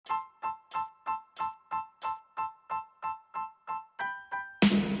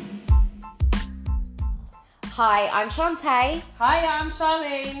Hi, I'm Shantae. Hi, I'm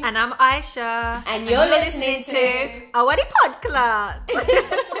Charlene. And I'm Aisha. And you're listening to Our Wedding Podcast.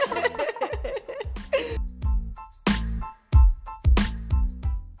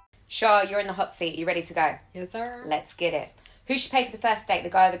 Shah, you're in the hot seat. You ready to go? Yes, sir. Let's get it. Who should pay for the first date, the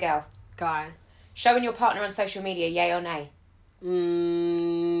guy or the girl? Guy. Showing your partner on social media, yay or nay?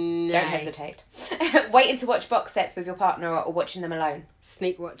 Nay. Don't hesitate. Waiting to watch box sets with your partner or watching them alone?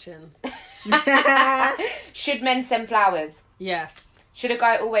 Sneak watching. Should men send flowers? Yes. Should a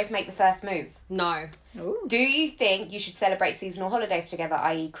guy always make the first move? No. Ooh. Do you think you should celebrate seasonal holidays together,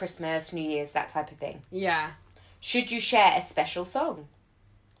 i.e. Christmas, New Year's, that type of thing? Yeah. Should you share a special song?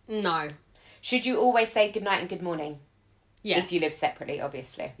 No. Should you always say goodnight and good morning? Yes. If you live separately,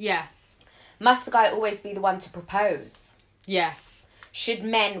 obviously. Yes. Must the guy always be the one to propose? Yes. Should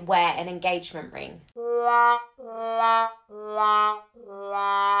men wear an engagement ring?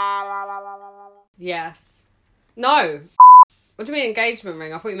 Yes. No. What do you mean engagement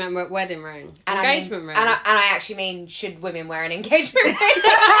ring? I thought you meant wedding ring. And engagement ring. And I actually mean, should women wear an engagement ring?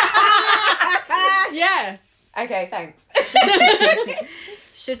 Yes. Okay, thanks.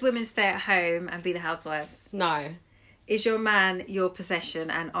 Should women stay at home and be the housewives? No. Is your man your possession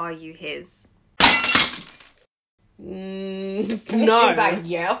and are you his? No. She's like,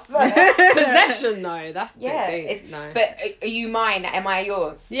 yes. Possession though. That's a Yeah. bit deep. No. But are you mine? Am I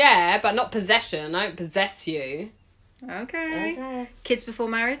yours? Yeah, but not possession. I don't possess you. Okay. Kids before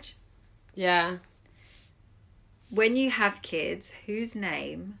marriage? Yeah. When you have kids, whose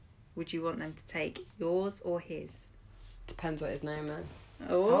name would you want them to take? Yours or his? Depends what his name is.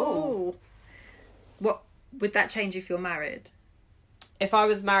 Oh. What would that change if you're married? If I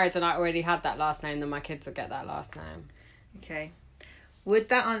was married and I already had that last name, then my kids would get that last name. Okay. Would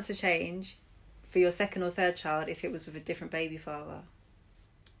that answer change for your second or third child if it was with a different baby father?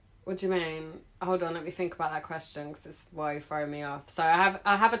 What do you mean? Hold on, let me think about that question because it's why you throw me off. So I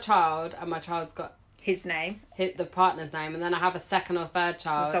have a child and my child's got His name? the partner's name, and then I have a second or third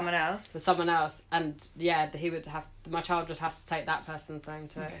child Or someone else? with someone else, and yeah, my child would have to take that person's name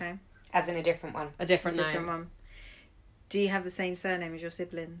too. Okay. As in a different one. A different name. Different one. Do you have the same surname as your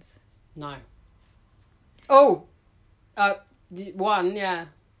siblings? No. Oh, one, yeah.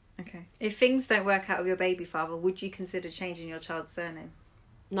 Okay. If things don't work out with your baby father, would you consider changing your child's surname?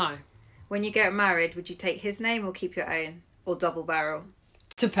 No. When you get married, would you take his name or keep your own? Or double barrel?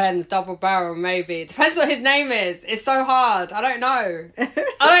 Depends, double barrel maybe. Depends what his name is. It's so hard. I don't know.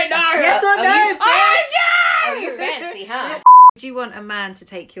 I don't know. Yes or no? I Oh, don't know. you fancy, huh? Do you want a man to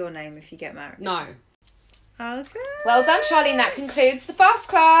take your name if you get married? No. Okay. Well done, Charlene. That concludes the Fast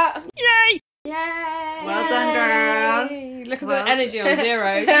Club. Yay! Well done, girl. Look at Well- the energy on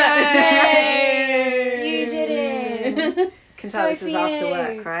zero. You did it. Can tell this was after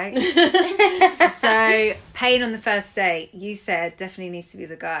work, right? So, paying on the first date, you said definitely needs to be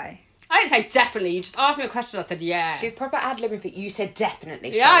the guy. I didn't say definitely. You just asked me a question. I said yeah. She's proper ad-libbing for you. Said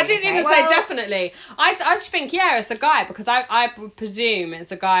definitely. Yeah, I Charlene, didn't okay? even say definitely. I just think, yeah, it's a guy because I would presume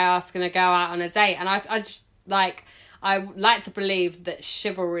it's a guy asking a girl out on a date. And I just, like, I like to believe that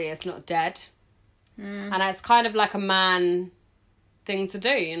chivalry is not dead. And it's kind of like a man thing to do,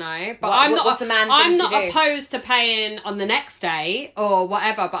 you know. But what's the man thing I'm to not do? opposed to paying on the next day or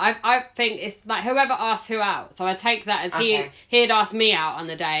whatever. But I think it's like whoever asks who out. So I take that as Okay. he'd asked me out on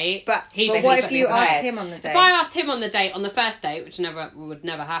the date. But He's what he's if you prepared. asked him on the date? If I asked him on the date on the first date, which would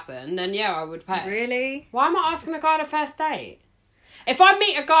never happen, then yeah, I would pay. Really? Why am I asking a guy on a first date? If I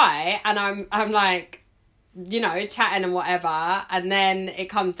meet a guy and I'm like, you know, chatting and whatever, and then it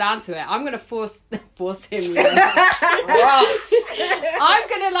comes down to it, I'm gonna force him. You know? I'm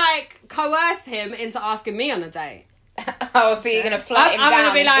gonna like coerce him into asking me on a date. Oh, so you're gonna flat him I'm down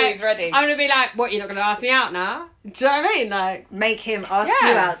gonna be until like, he's ready. I'm gonna be like, what? You're not gonna ask me out now? Do you know what I mean? Like, Make him ask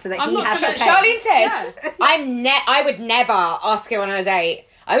Yeah. you out so that I'm he not has to gonna- pay. Charlene said, Yeah. I would never ask him on a date.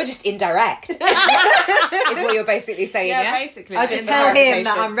 I would just indirect. Is what you're basically saying, yeah? yeah, basically. I'll like, just for tell him clarification.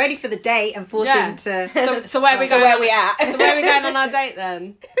 that I'm ready for the date and force Yeah. him to... So where are we So going? where we at? So where are we going on our date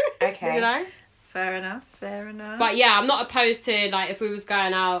then? Okay. You know. Fair enough. But yeah, I'm not opposed to, like, if we was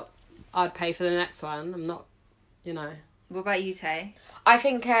going out, I'd pay for the next one. I'm not, you know. What about you, Tay? I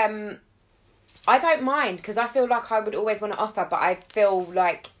think I don't mind because I feel like I would always want to offer, but I feel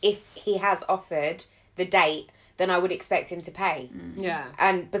like if he has offered the date, then I would expect him to pay. Yeah.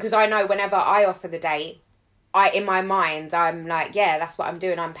 And because I know whenever I offer the date, in my mind, I'm like, yeah, that's what I'm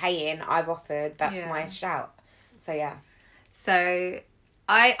doing. I'm paying. I've offered. That's Yeah. my shout. So, yeah. So,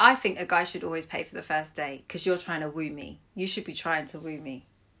 I think a guy should always pay for the first date because you're trying to woo me. You should be trying to woo me.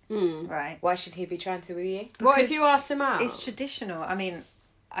 Right? Why should he be trying to woo you? What if you asked him out? It's traditional. I mean,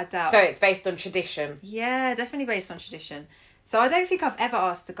 I doubt. So it's based on tradition. Yeah, definitely based on tradition. So I don't think I've ever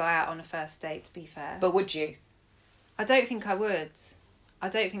asked a guy out on a first date, to be fair. But would you? I don't think I would.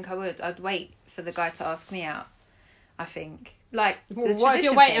 I'd wait for the guy to ask me out, I think. Like, What if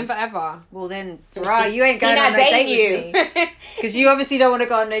you're waiting forever? Well, then, right, you ain't going on no date with me. Because you obviously don't want to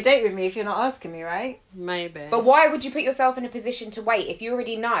go on no date with me if you're not asking me, right? Maybe. But why would you put yourself in a position to wait if you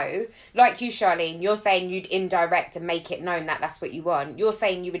already know? Like you, Charlene, you're saying you'd indirect and make it known that that's what you want. You're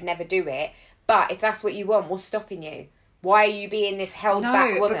saying you would never do it. But if that's what you want, what's stopping you? Why are you being this held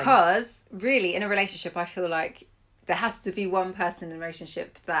back woman? Because really, in a relationship, I feel like there has to be one person in a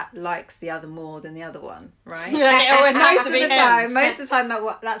relationship that likes the other more than the other one, right? It always has to be him. Most of the time, that's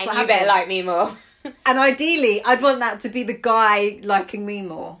what and you happens. better like me more. And ideally, I'd want that to be the guy liking me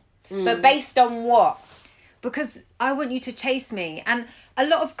more. But based on what? Because I want you to chase me. And a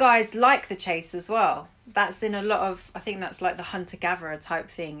lot of guys like the chase as well. That's in a lot of, I think that's like the hunter-gatherer type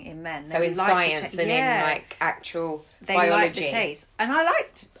thing in men. So in science and in like actual biology. They like the chase. And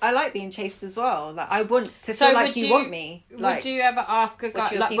I like being chased as well. Like, I want to feel like you want me. Like, would you ever ask a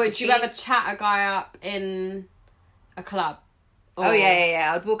guy, you a like, piece would of you ever cheese? chat a guy up in a club? oh,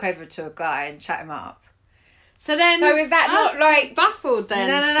 yeah. I'd walk over to a guy and chat him up. So then, So is that not like baffled then?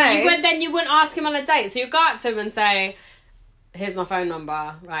 No. Then you wouldn't ask him on a date. So you go up to him and say, "Here's my phone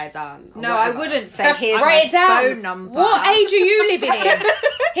number. Write it down." No, I wouldn't say, "Here's write it my down. phone number." What age are you living in?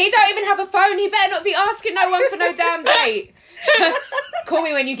 He don't even have a phone. He better not be asking no one for no damn date. Call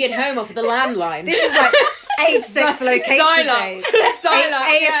me when you get home off of the landline. This is like age, sex, location days.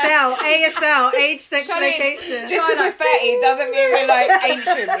 ASL, age, sex, Charlie, location. Just because we're 30 doesn't mean we're like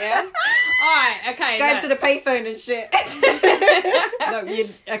ancient, yeah? Alright, okay. Going to the payphone and shit.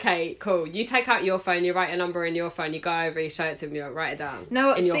 Okay, cool. You take out your phone, you write a number in your phone, you go over, you show it to him, you write it down.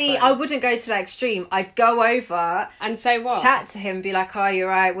 No, in your see, phone. I wouldn't go to that extreme. I'd go over And say what? chat to him, be like, "Oh, you're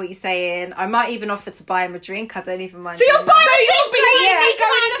right. What you saying?" I might even offer to buy him a drink. I don't even mind. So you're doing that. buying a you're drink, but blatantly he's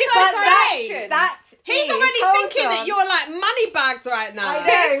going in different directions. He's already thinking that you're like money bagged right now. I know.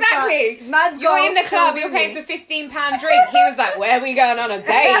 Yeah, exactly. but man's You're got in the to club, with you're paying me. for £15 drink. He was like, where are we going on a date?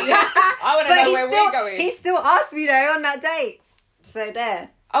 I want to know where we're going. He still asked me though on that date. So there.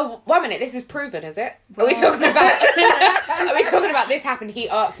 Oh, 1 minute. This is proven, is it? Are we talking about? Are we talking about this happened? He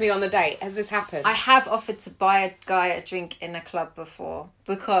asked me on the date. Has this happened? I have offered to buy a guy a drink in a club before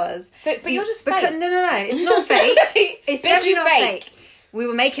because. So, but you're just because, fake. No. It's not fake. It's Bitch, definitely you not fake. fake. We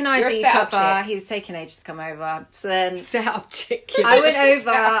were making eyes You're at a each set-up other. chick. He was taking ages to come over. So then Set up chicken. I went over.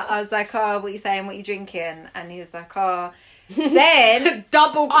 I was like, "Oh, what you saying? What you drinking?" And he was like, "Oh." Then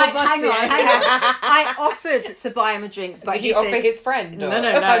Double hang Courvoisier. on. I offered to buy him a drink, but Did he you offer said, his friend? Or? No.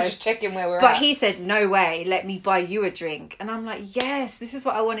 I'm just checking where we're But at. he said, "No way, let me buy you a drink." And I'm like, "Yes, this is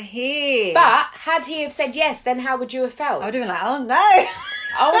what I want to hear." But had he have said yes, then how would you have felt? I would have been like, "Oh no."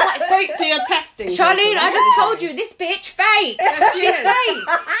 Oh my! So you're testing. Charlene, I just told you. you this bitch fake. She's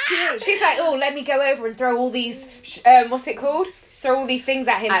fake. She's like, oh, let me go over and throw all these. What's it called? Throw all these things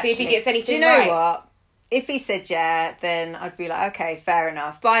at him, see if he gets anything do you know right. what? If he said yeah, then I'd be like, okay, fair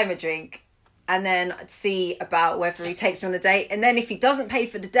enough. Buy him a drink. And then I'd see about whether he takes me on a date. And then if he doesn't pay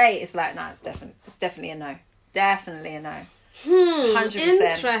for the date, it's like, it's definitely a no. Definitely a no. 100%.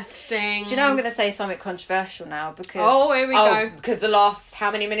 Interesting. Do you know I'm going to say something controversial now? Because, Oh, here we go. Because the last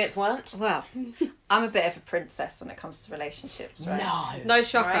how many minutes weren't? well, I'm a bit of a princess when it comes to relationships, right? No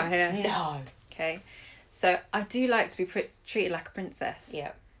shocker Right? here. No. Okay. So I do like to be treated like a princess.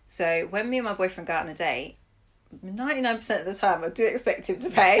 Yeah. So when me and my boyfriend go out on a date, 99% of the time I do expect him to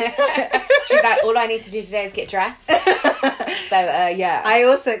pay. She's like, all I need to do today is get dressed. So, yeah. I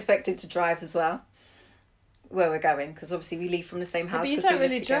also expect him to drive as well. Where we're going, because obviously we leave from the same house. But you 'cause don't we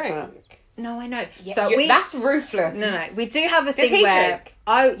live really together. drink. No, I know. Yeah, So that's ruthless. No, we do have a Does thing he where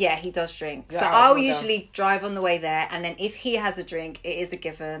drink? he does drink. Yeah, so well I'll done. usually drive on the way there, and then if he has a drink, it is a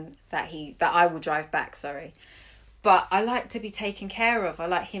given that I will drive back. Sorry, but I like to be taken care of. I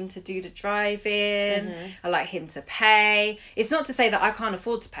like him to do the driving. Mm-hmm. I like him to pay. It's not to say that I can't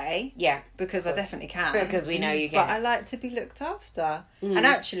afford to pay. Yeah. Because I definitely can. Because we know you But can. I like to be looked after. And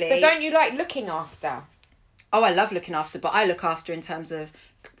actually, But don't you like looking after? oh, I love looking after, but I look after in terms of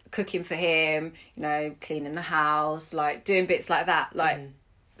cooking for him, cleaning the house, like doing bits like that, like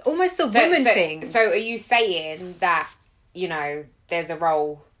almost the woman thing. So are you saying that, there's a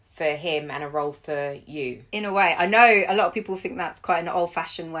role for him and a role for you? In a way, I know a lot of people think that's quite an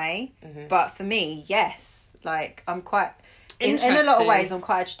old-fashioned way, but for me, yes, like I'm quite in a lot of Interesting. ways. I'm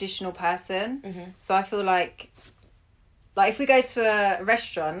quite a traditional person, so I feel like if we go to a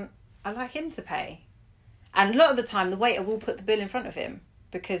restaurant, I like him to pay. And a lot of the time, the waiter will put the bill in front of him.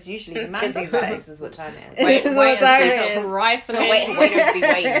 because usually the man Because does he's like, pay. this is what time it is. Wait, This is what waiters time be it is. trifling. Waiters be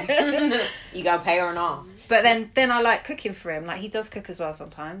waiting. You gotta pay or not. But then I like cooking for him. Like, he does cook as well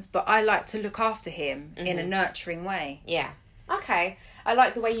sometimes, but I like to look after him in a nurturing way. Yeah. Okay. I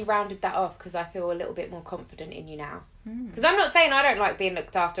like the way you rounded that off because I feel a little bit more confident in you now. Because I'm not saying I don't like being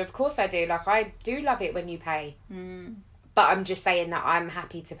looked after. Of course I do. Like, I do love it when you pay. But I'm just saying that I'm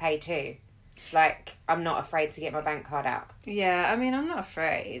happy to pay too. Like, I'm not afraid to get my bank card out. Yeah, I mean, I'm not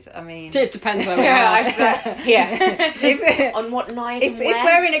afraid. I mean, It depends where we I are. just like, yeah. if, On what night if and where?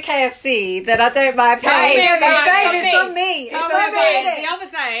 we're in a KFC, then I don't mind paying. me about it, Babe, tell it's me. on me. It's The on other, day, me. the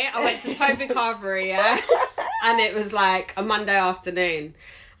other day, I went to Toby Carvery, yeah, and it was like a Monday afternoon,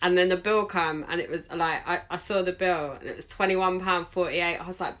 and then the bill came, and it was like I saw the bill, and it was £21.48. I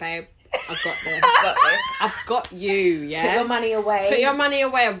was like, babe, I've got this. I've got you, yeah. Put your money away. Put your money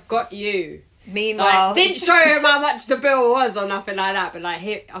away. I've got you. Meanwhile, Like, didn't show him how much the bill was or nothing like that, but like,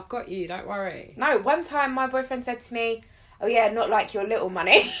 here, I've got you. Don't worry. No, one time my boyfriend said to me, oh yeah, not like your little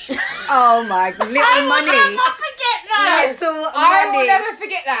money. oh my, little money. forget that. Little I will money. never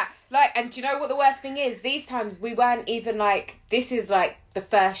forget that. Like, and do you know what the worst thing is? These times we weren't even like, this is like the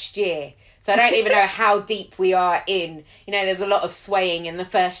first year. So I don't even know how deep we are in. You know, there's a lot of swaying in the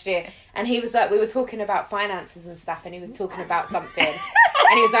first year. And he was like, we were talking about finances and stuff, and he was talking about something.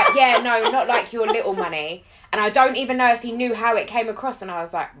 And he was like, yeah, no, not like your little money. And I don't even know if he knew how it came across. And I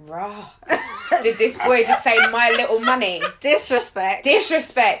was like, rah. Did this boy just say my little money? Disrespect.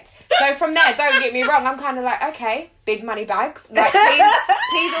 Disrespect. So from there, don't get me wrong, I'm kind of like, okay, big money bags. Like,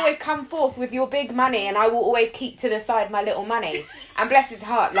 please always come forth with your big money, and I will always keep to the side my little money. And bless his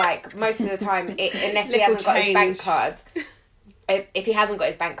heart, like, most of the time, unless he hasn't got his bank card, if he hasn't got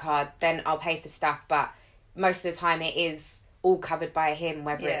his bank card, then I'll pay for stuff. But most of the time, it is all covered by him,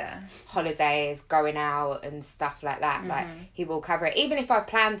 whether it's holidays, going out and stuff like that. Like, he will cover it. Even if I've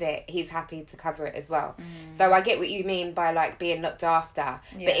planned it, he's happy to cover it as well. So I get what you mean by like being looked after,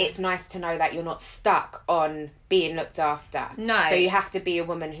 but it's nice to know that you're not stuck on being looked after. No. So you have to be a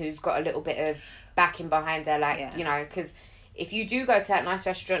woman who's got a little bit of backing behind her, like, you know, because if you do go to that nice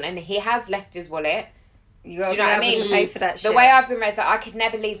restaurant and he has left his wallet, You gotta do you know what I be able mean? to pay for that shit. The way I've been raised, like, I could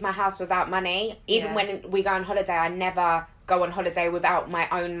never leave my house without money. Even Yeah. when we go on holiday, I never go on holiday without my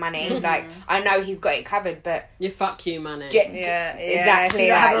own money. Like, I know he's got it covered, but You fuck you money. Yeah, exactly. if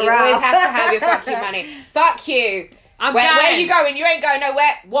you Like, have a you row. always have to have your fuck you money. Fuck you. Where are you going? You ain't going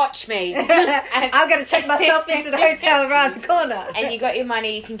nowhere. Watch me. I'm going to check myself into the hotel around the corner. And you got your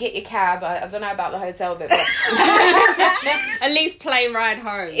money. You can get your cab. I don't know about the hotel bit, but At least plane ride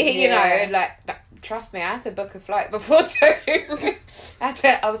home. you know, like, trust me, I had to book a flight before too.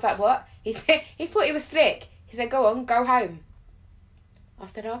 I was like, what? He said, he thought he was slick. He said, go on, go home. I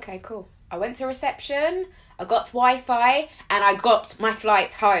said, okay, cool. I went to reception, I got Wi-Fi, and I got my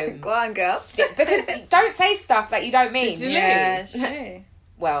flight home. Go on, girl. Because don't say stuff that you don't mean. Did you Yeah, it's true.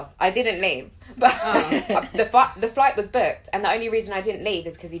 Well, I didn't leave, but the flight was booked, and the only reason I didn't leave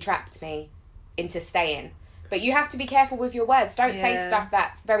is because he trapped me into staying. But you have to be careful with your words. Don't say stuff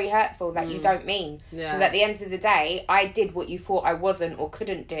that's very hurtful that you don't mean. Because at the end of the day, I did what you thought I wasn't or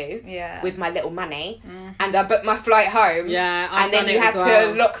couldn't do with my little money, and I booked my flight home. Yeah, I've and then done you it had as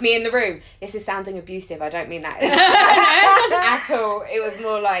well. to lock me in the room. This is sounding abusive. I don't mean that at all. It was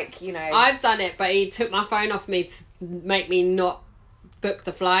more like, you know. I've done it, but he took my phone off me to make me not book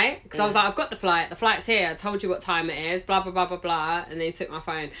the flight, because I was like, I've got the flight's here, I told you what time it is, blah blah blah blah blah, and then he took my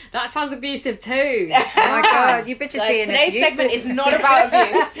phone. That sounds abusive too. Oh my God, you bitches being Today's abusive. segment is not about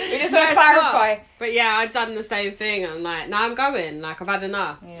abuse. We just want to it's clarify. not. But yeah, I've done the same thing. I'm like, now I'm going. Like, I've had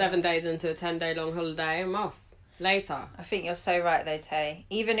enough. 7 days into a 10-day long holiday, I'm off. Later. I think you're so right though, Tay.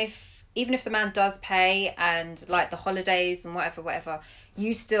 Even if the man does pay and like the holidays and whatever,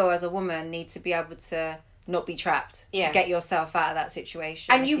 you still as a woman need to be able to not be trapped. Yeah. Get yourself out of that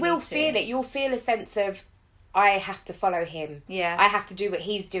situation. And if you will need to. feel it. You'll feel a sense of, I have to follow him. Yeah. I have to do what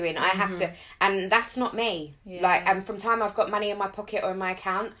he's doing. I have to, and that's not me. Yeah. Like, and from time I've got money in my pocket or in my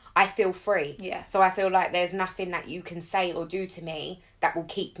account, I feel free. Yeah. So I feel like there's nothing that you can say or do to me that will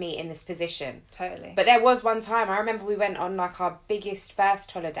keep me in this position. Totally. But there was one time, I remember we went on like our biggest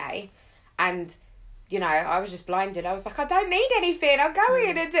first holiday, and you know, I was just blinded. I was like, I don't need anything. I'll go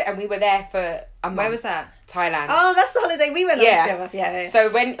in and do it. And we were there for a month. Where was that? Thailand. Oh, that's the holiday we went on together. Yeah. So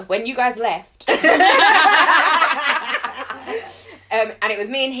when you guys left, And it was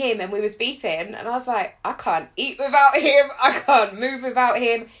me and him, and we was beefing, and I was like, I can't eat without him, I can't move without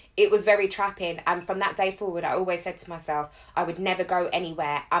him. It was very trapping, and from that day forward, I always said to myself, I would never go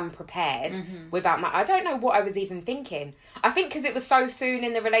anywhere unprepared without I don't know what I was even thinking. I think because it was so soon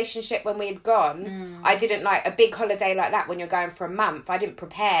in the relationship when we had gone, I didn't like a big holiday like that when you're going for a month. I didn't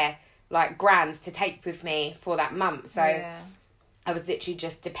prepare like grands to take with me for that month, so I was literally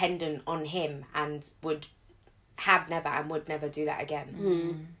just dependent on him, and would never do that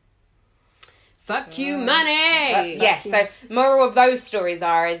again. Fuck you, money. Yes, so moral of those stories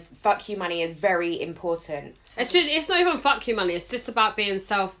is fuck you, money is very important. It's not even fuck you, money. It's just about being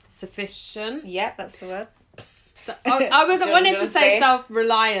self-sufficient. Yeah, that's the word. I wanted to say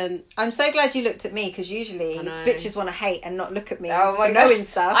self-reliant. I'm so glad you looked at me, because usually bitches want to hate and not look at me for knowing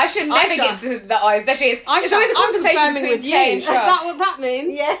stuff. I should never get to the eyes. It's always a conversation with you. Is that what that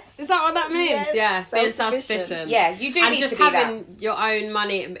means? Yes. Is that what that means? Yes. Yeah, being self-sufficient. Yeah, you do and need just to be having your own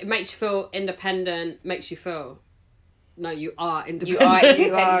money. It makes you feel independent. Makes you feel. No, you are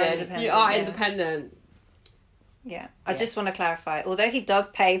independent. You are independent. Yeah. I just want to clarify. Although he does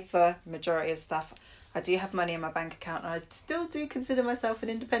pay for majority of stuff, I do have money in my bank account, and I still do consider myself an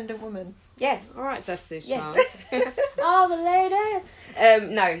independent woman. Yes. All right, Dusty. Yes. All the ladies.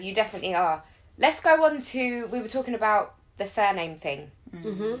 No, you definitely are. Let's go on to, we were talking about the surname thing.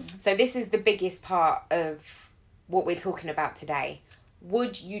 Mm-hmm. So this is the biggest part of what we're talking about today.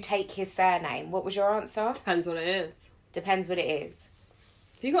 Would you take his surname? What was your answer? Depends what it is. Depends what it is.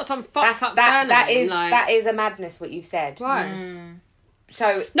 If you got some fucked up surname, that is a madness what you've said. Why?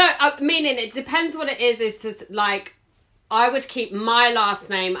 So no, meaning it depends what it is. Is just like, I would keep my last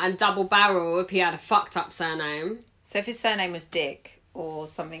name and double barrel if he had a fucked up surname. So if his surname was Dick, or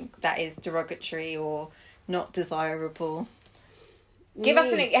something that is derogatory or not desirable, give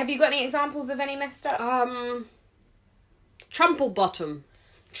us have you got any examples of any messed up? Trumplebottom.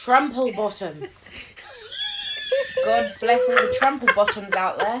 Trumplebottom. God bless all the Trumplebottoms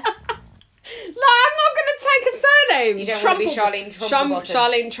out there. No, I'm not going to take a surname. You don't want to be Charlene Trumplebottom.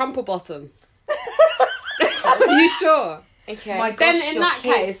 Charlene Trumplebottom. Are you sure? Okay. My gosh, then in that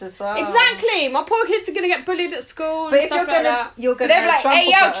case, as well. Exactly. My poor kids are going to get bullied at school. But and if stuff you're gonna they're like,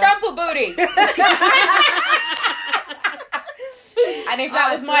 hey yo, Trumple booty. And if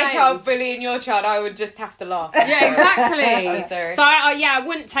that was my child bullying your child, I would just have to laugh. Yeah, exactly. I'm sorry. So I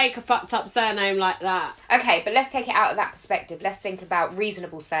wouldn't take a fucked up surname like that. Okay, but let's take it out of that perspective. Let's think about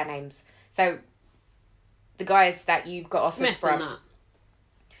reasonable surnames. So, the guys that you've got offers Smith from. and that.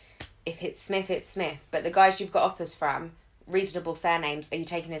 If it's Smith, it's Smith. But the guys you've got offers from, reasonable surnames, are you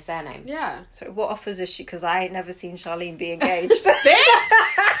taking his surname? Yeah. So what offers is she? Because I ain't never seen Charlene be engaged.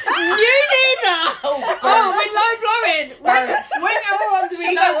 You neither. We're low blowing. Which one do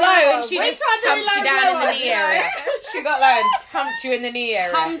we She got low and she Which just one do we thumped you low down in blow the knee at? area. She got low and thumped you in the knee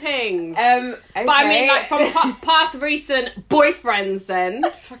area. Thumpings. Okay. But I mean, like, from past recent boyfriends then,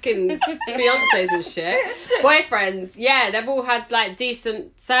 fucking fiancés and shit, boyfriends, yeah, they've all had, like,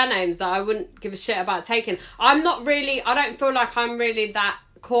 decent surnames that I wouldn't give a shit about taking. I don't feel like I'm really that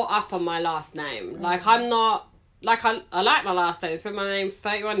caught up on my last name. Like, I'm not, like, I like my last name. It's been my name for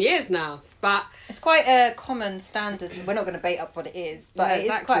 31 years now, but... It's quite a common standard. We're not going to bait up what it is, but Yeah, it is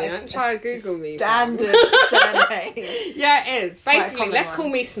exactly. quite Don't try to Google me, standard surname. Yeah, it is. Quite a Basically, common let's one. call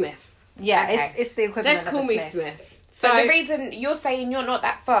me Smith. Yeah, Okay. it's the equivalent Let's of call a me Smith. Smith. But So, the reason you're saying you're not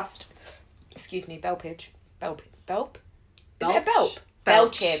that fussed... Excuse me, Belpage. Belp? Is it a belp?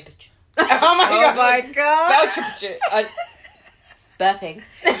 Belch. Belchib. Oh my god. Oh my god. Belchib. Burping.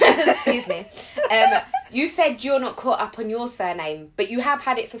 Excuse me. You said you're not caught up on your surname, but you have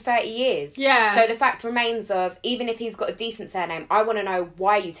had it for 30 years. Yeah. So the fact remains of, even if he's got a decent surname, I want to know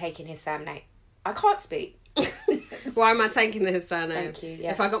why you taking his surname. I can't speak. why am I taking his surname? Thank you,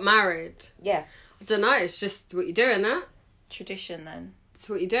 yes. If I got married. Yeah. I don't know, it's just what you do, isn't it? Tradition then. It's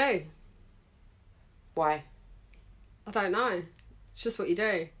what you do. Why? I don't know. It's just what you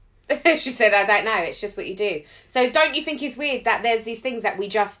do. She said, I don't know, it's just what you do. So don't you think it's weird that there's these things that we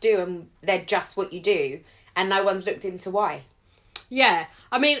just do and they're just what you do and no one's looked into why? Yeah.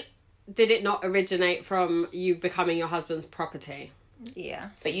 I mean, did it not originate from you becoming your husband's property? Yeah.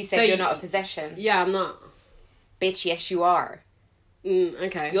 But you said So you're not a possession. Yeah, I'm not. Bitch, yes you are.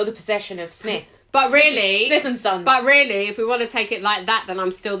 Okay. You're the possession of Smith. But really... Smith and Sons. But really, if we want to take it like that, then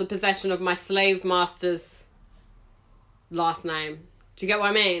I'm still the possession of my slave master's last name. Do you get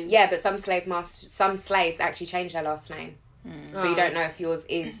what I mean? Yeah, but some slaves actually change their last name. So you don't know if yours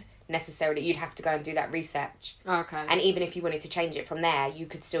is necessarily... You'd have to go and do that research. Okay. And even if you wanted to change it from there, you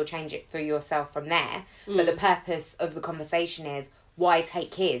could still change it for yourself from there. But the purpose of the conversation is, why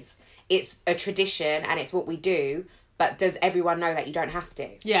take his? It's a tradition and it's what we do, But does everyone know that you don't have to?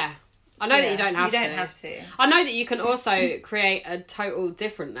 Yeah. I know that you don't have to. You don't have to. I know that you can also create a total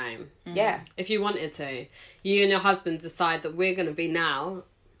different name. Yeah. If you wanted to. You and your husband decide that we're going to be now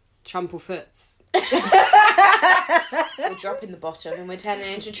Trumplefoot's. We're dropping the bottom and we're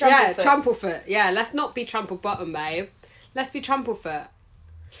turning into Trumplefoot. Yeah, Trumplefoot. Yeah, let's not be Trumplebottom, babe. Let's be Trumplefoot.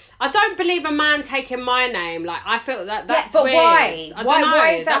 I don't believe a man taking my name. Like, I feel that's but weird. why? I don't Why- know.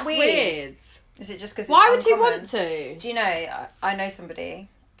 why is that that's weird? Is it just because? Why would he want to? Do you know? I know somebody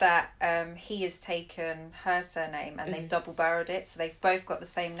that he has taken her surname and they've double barreled it, so they've both got the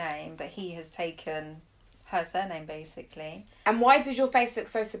same name, but he has taken her surname basically. And why does your face look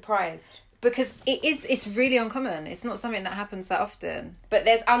so surprised? Because it's really uncommon. It's not something that happens that often. But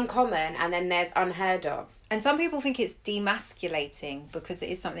there's uncommon and then there's unheard of. And some people think it's demasculating because it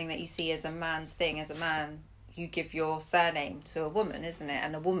is something that you see as a man's thing. As a man, you give your surname to a woman, isn't it?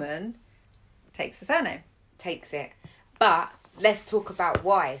 And a woman takes the surname. Takes it. But let's talk about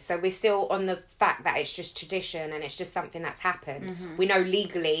why. So we're still on the fact that it's just tradition and it's just something that's happened. We know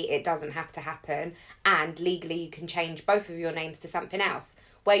legally it doesn't have to happen, and legally you can change both of your names to something else.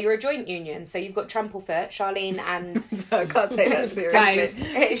 Where you're a joint union, so you've got Trumplefoot, Charlene and So I can't take that seriously. Dave.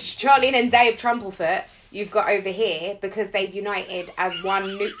 it's Charlene and Dave Trumplefoot. You've got over here because they've united as one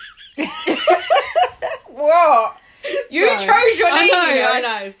new. What? You chose your name. I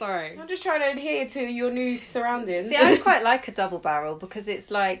know. Sorry. I'm just trying to adhere to your new surroundings. See, I quite like a double barrel because it's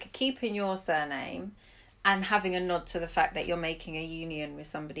like keeping your surname and having a nod to the fact that you're making a union with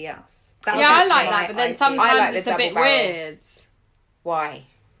somebody else. That Yeah, I would be like my that, but then idea. sometimes I like the it's a bit double barrel. weird. Why?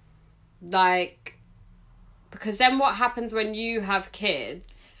 Like, because then what happens when you have kids?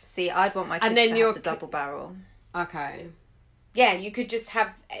 See, I'd want my kids And then to you're have the double barrel. Okay. Yeah, you could just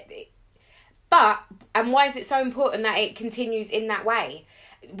have. But and why is it so important that it continues in that way?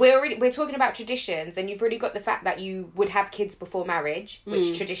 We're talking about traditions, and you've already got the fact that you would have kids before marriage,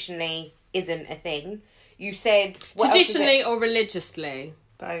 which traditionally isn't a thing. You said what else is it? Traditionally or religiously?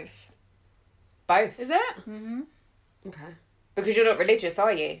 Both. Both. Is it? Mm-hmm. Okay. Because you're not religious,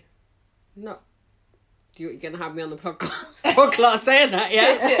 are you? No. You're going to have me on the podcast saying that,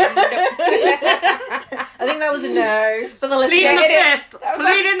 yeah? I think that was a no for the Plead in listener. the fifth.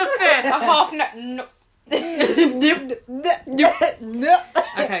 Plead in the fifth. A half no.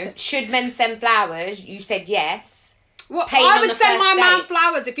 Okay. Should men send flowers? You said yes. Well, Pain I on would the send first my man date.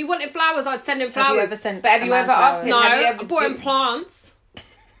 flowers. If he wanted flowers, I'd send him Have flowers. you ever sent? But have a you man ever asked flowers? him? No, Have you I ever bought him plants.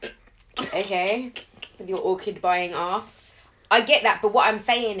 Okay. With your orchid buying ass. I get that, but what I'm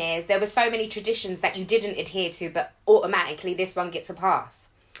saying is there were so many traditions that you didn't adhere to, but automatically this one gets a pass.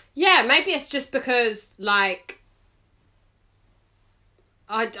 Yeah, maybe it's just because, like,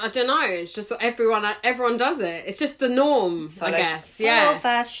 I don't know. It's just what everyone does it. It's just the norm, I guess. Follow Yeah.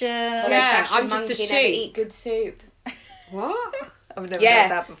 fashion. Yeah, Fashion I'm just a monkey, sheep. never eat good soup. What? I've never heard Yeah,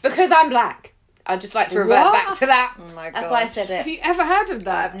 that before. because I'm black. I'd just like to revert What? back to that. Oh my That's God. why I said it. Have you ever heard of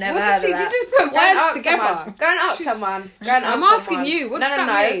that? I've never What heard did of she that. just put Go and words ask together? someone. Go and ask someone. Go and ask I'm asking someone. you, what no, does no,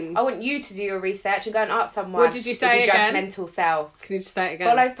 that no. mean? I want you to do your research and go and ask someone. What did you say with your again? judgmental self. Can you just say it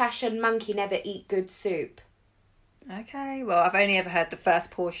again? Follow fashion, monkey, never eat good soup. Okay, well, I've only ever heard the first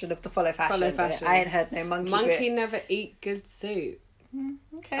portion of the follow fashion. Follow bit. fashion. I ain't heard no monkey. Monkey bit. never eat good soup.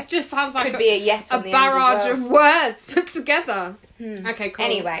 Okay. It just sounds like Could be a yet on the end as barrage well. of words put together. Okay, cool.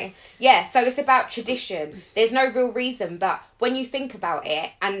 Anyway, yeah, so it's about tradition. There's no real reason, but when you think about it,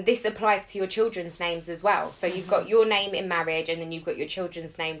 and this applies to your children's names as well. So you've got your name in marriage and then you've got your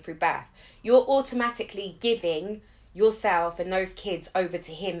children's name through birth. You're automatically giving yourself and those kids over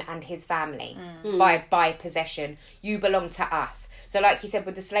to him and his family by possession. You belong to us. So like you said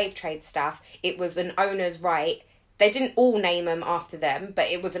with the slave trade stuff, it was an owner's right. They didn't all name them after them, but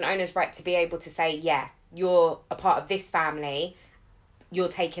it was an owner's right to be able to say, yeah, you're a part of this family, you're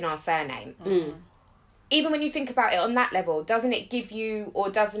taking our surname. Even when you think about it on that level, doesn't it give you, or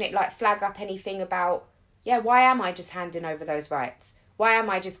doesn't it like flag up anything about, yeah, why am I just handing over those rights? Why am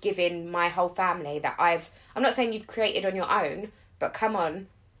I just giving my whole family that I'm not saying you've created on your own, but come on,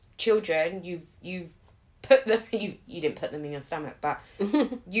 children, you've put them, you didn't put them in your stomach, but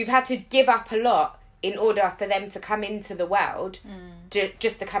you've had to give up a lot in order for them to come into the world,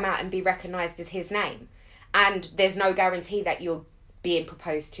 just to come out and be recognised as his name. And there's no guarantee that you're being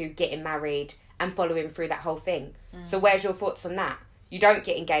proposed to, getting married, and following through that whole thing. So where's your thoughts on that? You don't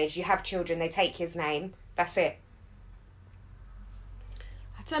get engaged, you have children, they take his name, that's it.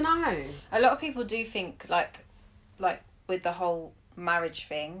 I don't know. A lot of people do think like with the whole marriage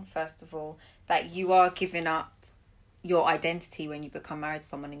thing, first of all, that you are giving up your identity when you become married to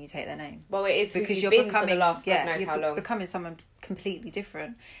someone and you take their name. Well, it is Because you've you're been for the last God knows how long. becoming someone completely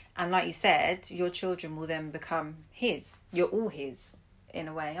different. And like you said, your children will then become his. You're all his in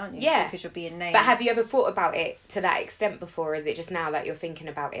a way, aren't you? Yeah. Because you're being named. But have you ever thought about it to that extent before, or is it just now that you're thinking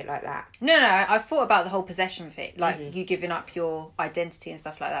about it like that? No, I've thought about the whole possession thing, like you giving up your identity and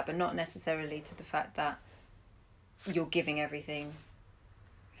stuff like that, but not necessarily to the fact that you're giving everything,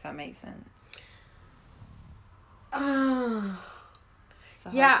 if that makes sense.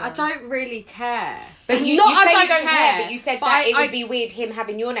 Yeah, I don't really care. But you, Not you I say don't you don't care, care, but you said but that it I- would be weird him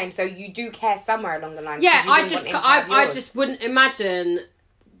having your name, so you do care somewhere along the line. Yeah, 'cause you I wouldn't just want him to have I yours. just wouldn't imagine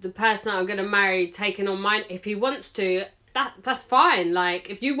the person that I'm going to marry taking on mine. If he wants to, that's fine.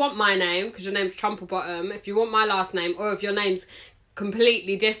 Like, if you want my name because your name's Trumplebottom, if you want my last name, or if your name's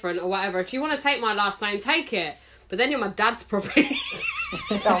completely different or whatever, if you want to take my last name, take it. But then you're my dad's property.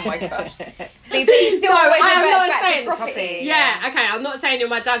 Oh my gosh. See, but you still always I am reverts not back saying to property. Yeah, okay, I'm not saying you're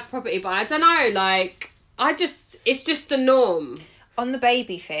my dad's property, but I don't know, like, it's just the norm. On the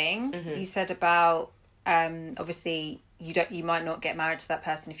baby thing, you said about obviously you might not get married to that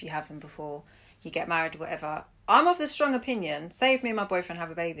person if you haven't before you get married, whatever. I'm of the strong opinion, say if me and my boyfriend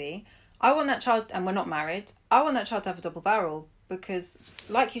have a baby, I want that child, and we're not married, I want that child to have a double barrel, because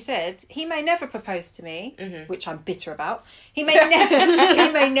like you said, he may never propose to me, which I'm bitter about. He may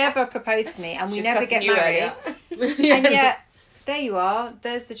never propose to me, and we She's never cussing get you married. earlier. And yet there you are,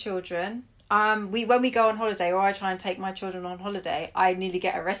 there's the children. When we go on holiday, or I try and take my children on holiday, I nearly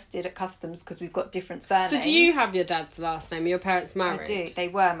get arrested at customs because we've got different surnames. So do you have your dad's last name? Are your parents married? I do. They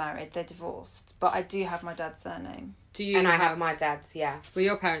were married. They're divorced, but I do have my dad's surname. Do you And I have my dad's, yeah. Were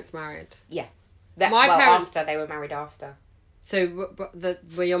your parents married? Yeah. My parents- after, they were married after. So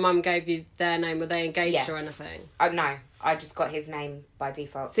where your mum gave you their name, were they engaged Yeah. or anything? Oh, no. I just got his name by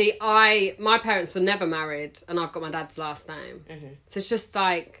default. See, my parents were never married, and I've got my dad's last name. So it's just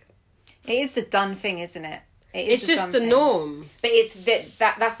like, It is the done thing, isn't it? It's just done the thing. norm. But it's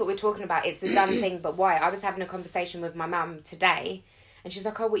that's what we're talking about. It's the done thing, but why? I was having a conversation with my mum today, and she's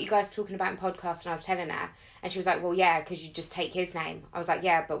like, "Oh, what you guys talking about in podcast?" And I was telling her, and she was like, "Well, yeah, because you just take his name." I was like,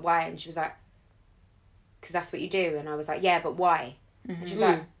 "Yeah, but why?" And she was like, "Because that's what you do." And I was like, "Yeah, but why?" And she's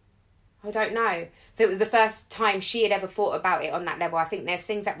like, I don't know. So it was the first time she had ever thought about it on that level. I think there's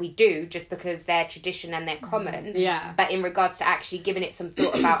things that we do just because they're tradition and they're common. Yeah. But in regards to actually giving it some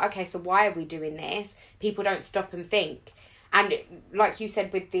thought about, okay, so why are we doing this? People don't stop and think. And like you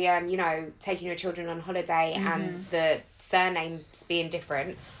said with the, taking your children on holiday and the surnames being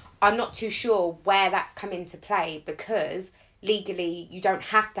different, I'm not too sure where that's come into play, because legally you don't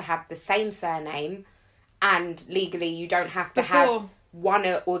have to have the same surname, and legally you don't have to have one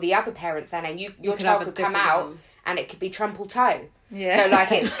or the other parent's surname. Your could child have a could come different out one. and it could be Trumpletoe. Yeah. So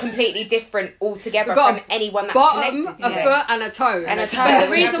like it's completely different altogether We've got from anyone that's bottom, connected a to it. foot, and a toe. And a toe. But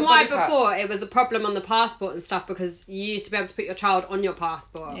the We have reason the why body parts. before it was a problem on the passport and stuff, because you used to be able to put your child on your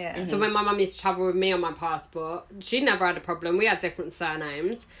passport. Yeah. So when my mum used to travel with me on my passport, she never had a problem. We had different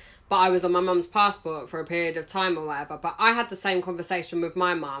surnames, but I was on my mum's passport for a period of time or whatever. But I had the same conversation with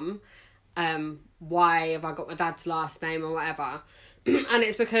my mum. Why have I got my dad's last name or whatever? And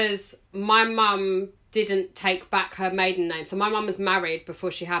it's because my mum didn't take back her maiden name. So my mum was married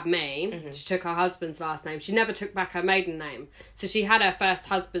before she had me. She took her husband's last name. She never took back her maiden name. So she had her first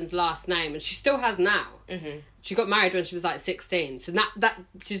husband's last name, and she still has now. She got married when she was like 16. So that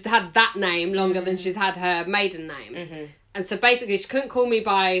she's had that name longer than she's had her maiden name. And so basically she couldn't call me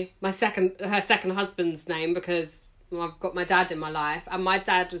by her second husband's name, because I've got my dad in my life, and my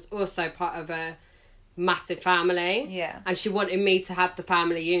dad was also part of a massive family. Yeah. And she wanted me to have the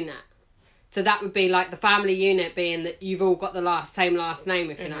family unit. So that would be like the family unit being that you've all got the same last name,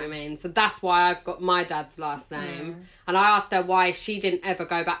 if you know what I mean. So that's why I've got my dad's last name. And I asked her why she didn't ever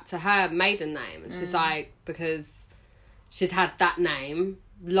go back to her maiden name. And she's like, because she'd had that name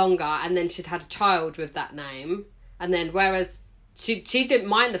longer, and then she'd had a child with that name. And then whereas she didn't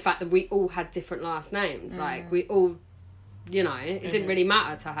mind the fact that we all had different last names. Like we all, it didn't really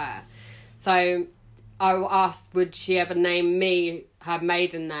matter to her. So I asked, would she ever name me her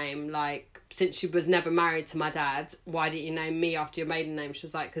maiden name? Like, since she was never married to my dad, why didn't you name me after your maiden name? She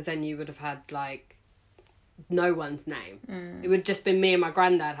was like, because then you would have had, like, no one's name. It would just been me and my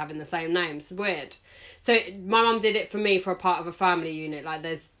granddad having the same name. It's weird. So my mum did it for me for a part of a family unit. Like,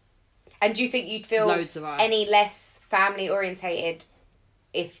 there's... And do you think you'd feel Loads of us. any less family orientated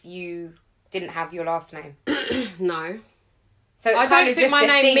if you didn't have your last name? No. So it's I kind don't of think just my a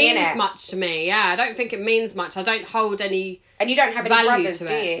name thing, means innit? much to me. Yeah, I don't think it means much. I don't hold any And you don't have any value brothers, to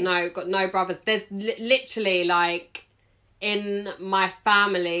do it. you? No, got no brothers. There's literally like in my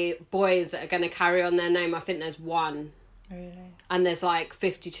family, boys that are going to carry on their name, I think there's one. Really? And there's like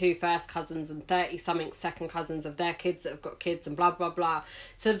 52 first cousins and 30 something second cousins of their kids that have got kids and blah, blah, blah.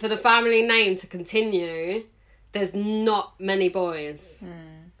 So for the family name to continue, there's not many boys.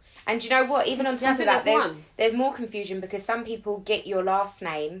 And you know what? Even on top of think that, there's there's more confusion because some people get your last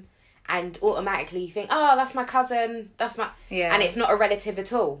name and automatically you think, oh, that's my cousin, that's my... Yeah. And it's not a relative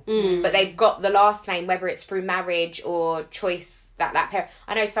at all. But they've got the last name, whether it's through marriage or choice that parent...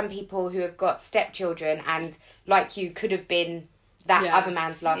 I know some people who have got stepchildren and, like you, could have been that other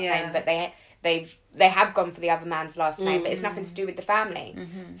man's last name, but they have gone for the other man's last name, but it's nothing to do with the family.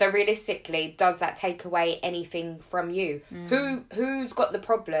 So realistically, does that take away anything from you? Who's got the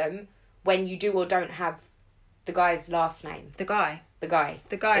problem when you do or don't have the guy's last name? The guy. The guy.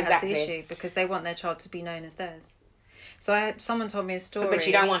 The guy Exactly. has the issue because they want their child to be known as theirs. So someone told me a story. But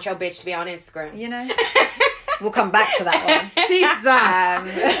you don't want your bitch to be on Instagram. You know? We'll come back to that one. Jesus.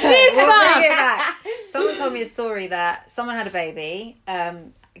 We'll bring it back. Someone told me a story that someone had a baby.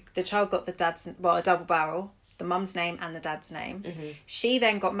 The child got a double barrel, the mum's name and the dad's name. She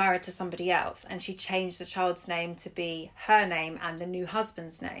then got married to somebody else and she changed the child's name to be her name and the new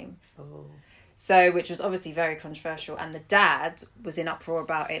husband's name. Oh. So, which was obviously very controversial, and the dad was in uproar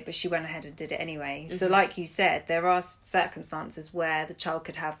about it, but she went ahead and did it anyway. So, like you said, there are circumstances where the child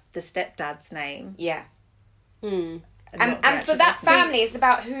could have the stepdad's name. Yeah. And for that family, it's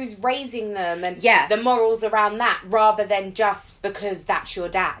about who's raising them and Yeah. the morals around that, rather than just because that's your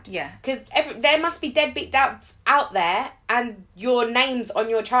dad. Yeah. Because there must be deadbeat dads out there, and your name's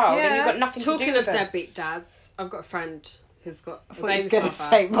on your child, and you've got nothing to Talking do with of them. deadbeat dads, I've got a friend who's got a I thought he was baby going to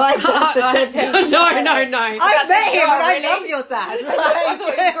father. say, my dad's a deadbeat. No. I That's met him a and I really- love your dad. I thought he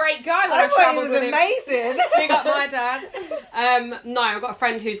was a great guy when I I thought travelled he with was him. amazing. Big up my dad. No, I've got a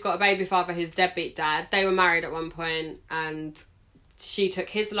friend who's got a baby father who's deadbeat dad. They were married at one point and she took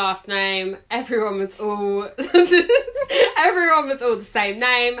his last name. Everyone was all the same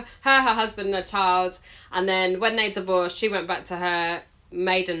name. Her husband and her child. And then when they divorced, she went back to her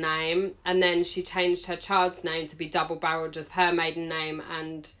maiden name and then she changed her child's name to be double barreled as her maiden name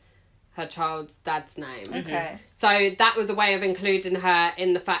and her child's dad's name. Okay. So that was a way of including her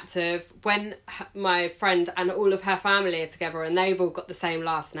in the fact of when my friend and all of her family are together and they've all got the same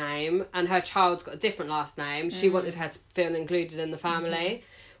last name and her child's got a different last name, she wanted her to feel included in the family,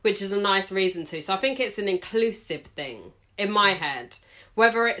 which is a nice reason to. So I think it's an inclusive thing in my head.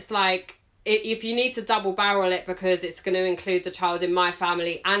 Whether it's like, if you need to double barrel it because it's going to include the child in my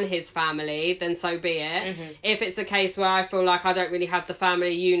family and his family, then so be it. If it's a case where I feel like I don't really have the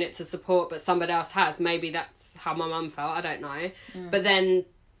family unit to support but somebody else has, maybe that's how my mum felt, I don't know. But then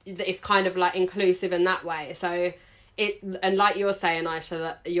it's kind of like inclusive in that way. So and like you're saying, Aisha,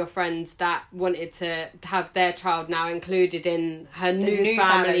 that your friends that wanted to have their child now included in her new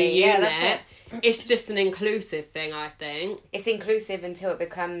family Yeah, unit, that's it's just an inclusive thing, I think. It's inclusive until it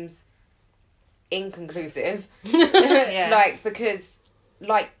becomes inconclusive. Yeah. Like, because,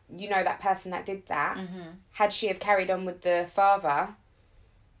 like, you know, that person that did that, had she have carried on with the father,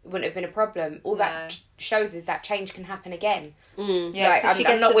 it wouldn't have been a problem. All that shows is that change can happen again. Yeah, Like, so she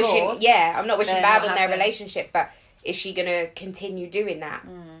gets I'm not divorced, wishing. Yeah, I'm not wishing then bad what on their happens? relationship, but is she gonna continue doing that?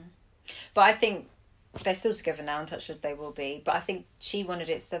 But I think they're still together now, and touch wood they will be. But I think she wanted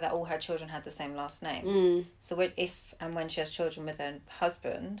it so that all her children had the same last name. So when she has children with her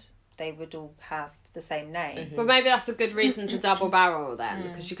husband, they would all have the same name. Well, maybe that's a good reason to double barrel then,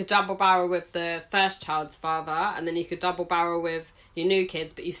 because you could double barrel with the first child's father, and then you could double barrel with your new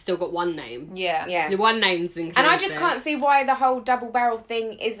kids, but you've still got one name. Yeah. Yeah. Your one name's inclusive. And I just can't see why the whole double barrel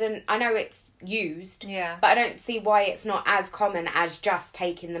thing isn't... I know it's used, Yeah. but I don't see why it's not as common as just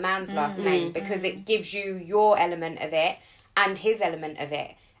taking the man's last name, because it gives you your element of it and his element of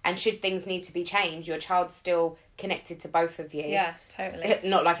it. And should things need to be changed, your child's still connected to both of you. Yeah, totally.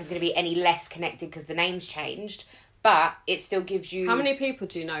 Not like it's going to be any less connected because the name's changed, but it still gives you... How many people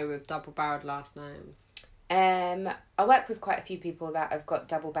do you know with double-barreled last names? I work with quite a few people that have got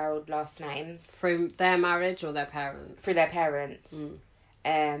double-barreled last names Through their marriage or their parents? through their parents.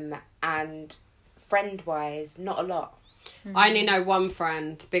 And friend-wise, not a lot. I only know one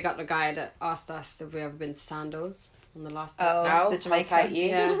friend, big up the guy that asked us if we ever been to Sandals on the last podcast. Oh, No, the Jamaican. hold tight, you.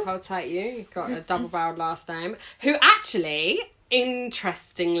 Yeah, hold tight you. You've got a double-barreled last name. Who actually,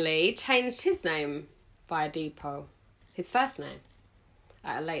 interestingly, changed his name via Depot. His first name.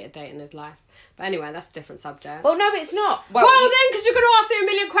 At a later date in his life. But anyway, that's a different subject. Well, no, it's not. Well, Then, because you're going to ask him a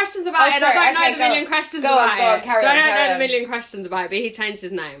million questions about it, and sorry, I don't okay, know the go million on. questions Go on, about go on, it. carry I on, don't carry know on. the million questions about it, but he changed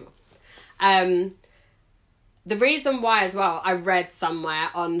his name. The reason why as well, I read somewhere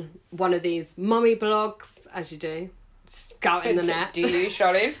on one of these mummy blogs, as you do, just scouting the net. Do you,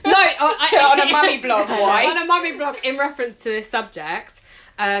 Charlene? No, On a mummy blog, why? On a mummy blog, in reference to this subject,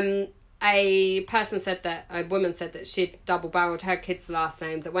 a woman said that she'd double-barreled her kids' last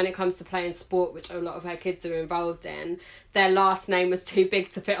names, that when it comes to playing sport, which a lot of her kids are involved in, their last name was too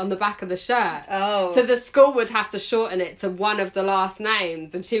big to fit on the back of the shirt. Oh. So the school would have to shorten it to one of the last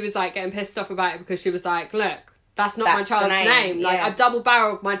names, and she was like getting pissed off about it because she was like, look, that's not my That's the child's name, name. Like, yeah. I've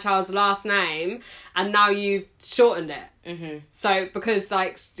double-barreled my child's last name, and now you've shortened it. Mm-hmm. So, because,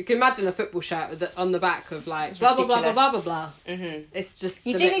 like, you can imagine a football shirt with on the back of, like, blah, blah, blah, blah, blah, blah, blah. Mm-hmm. It's just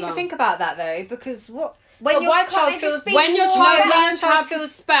You a do bit need to long. think about that though, because when But your why can't child they just feels be When your more child like- learns child how to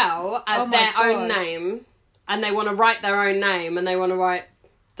feels- spell Oh my their own gosh. name, and they want to write their own name, and they want to write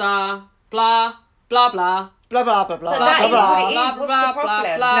da, blah, blah, blah, blah blah blah blah But blah that blah is what it is. blah, What's blah, the problem?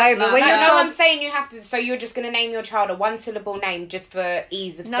 blah, blah, No, but blah, when blah. your No child- one's saying you have to. So you're just going to name your child a one-syllable name just for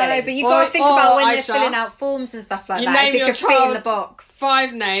ease of No, spelling. but you got to think about when they're Aisha, filling out forms and stuff like you that. name If it your could fit in child the box.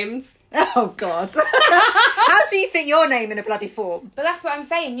 5 names. Oh God! How do you fit your name in a bloody form? But that's what I'm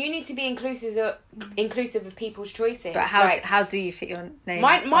saying. You need to be inclusive of people's choices. But Like, how do you fit your name?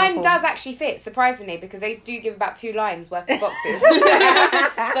 Mine, on a mine form? does actually fit, surprisingly, because they do give about 2 lines worth of boxes.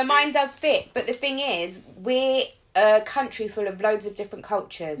 So mine does fit. But the thing is, we're a country full of loads of different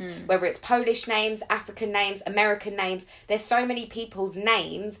cultures, whether it's Polish names, African names, American names. There's so many people's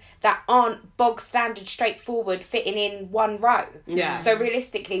names that aren't bog standard, straightforward, fitting in one row. Yeah. So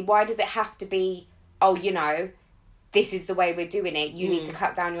realistically, why does it have to be, oh, you know, this is the way we're doing it, you need to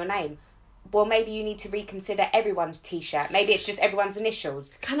cut down your name? Well, maybe you need to reconsider everyone's T-shirt. Maybe it's just everyone's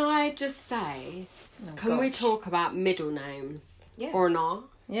initials. Can I just say, can we talk about middle names? Yeah. Or not?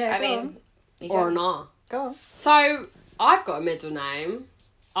 Yeah, I go mean, on. you Or can- not? Go on. So, I've got a middle name.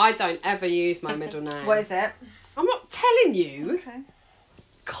 I don't ever use my middle name. What is it? I'm not telling you. Okay.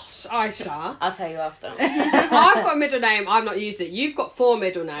 Gosh, Aisha. I'll tell you after. I've got a middle name. I've not used it. You've got 4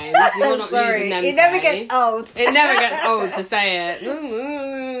 middle names. You're not using them. It never Tay. gets old. It never gets old to say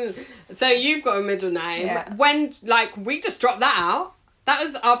it. So you've got a middle name. Yeah. When, like, we just dropped that out. That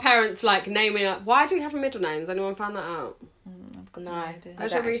was our parents, like, naming it. Why do we have a middle name? Has anyone found that out? No, idea. I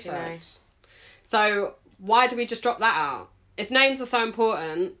How's don't your actually research? know. So why do we just drop that out? If names are so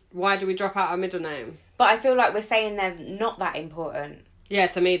important, why do we drop out our middle names? But I feel like we're saying they're not that important. Yeah,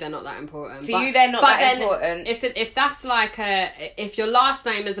 to me they're not that important. To you, they're not that important. If that's like if your last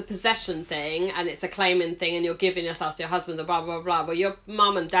name is a possession thing and it's a claiming thing and you're giving yourself to your husband and blah blah blah, well your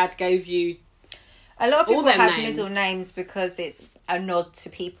mum and dad gave you A lot of all people them have names. middle names because it's a nod to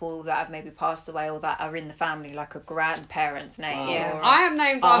people that have maybe passed away or that are in the family, like a grandparent's name. Yeah. Or I am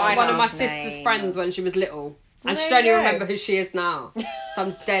named Oh, after one of my nice sister's name. friends when she was little. And There she don't you even go. remember who she is now.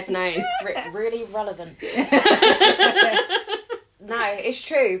 Some dead name. Really relevant. No, it's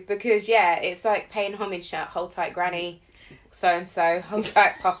true because yeah, it's like paying homage to hold tight granny, so and so, hold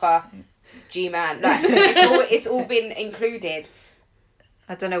tight papa, G-man. Like it's all been included.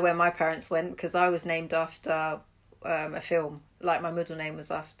 I don't know where my parents went because I was named after a film. Like my middle name was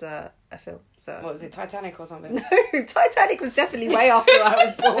after a film. So What was it, Titanic or something? No, Titanic was definitely way after I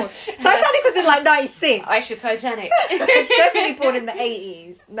was born. Titanic was in like 96. Aisha Titanic. I was definitely born in the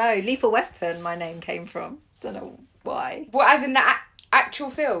 80s. No, Lethal Weapon my name came from. Don't know why. What, as in the actual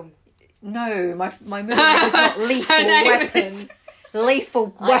film? No, my middle name is not Lethal Her name Weapon. is-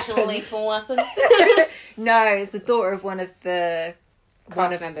 Lethal Weapon. Lethal Weapon. No, it's the daughter of one of the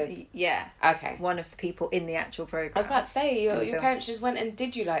Cast members. Yeah, Okay. one of the people in the actual program. I was about to say, your film. parents just went and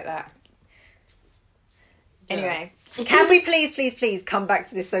did you like that? Anyway, can we please come back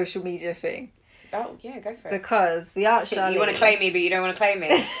to this social media thing? Oh, yeah, go for it. Because we asked Charlene. You want to claim me, but you don't want to claim me.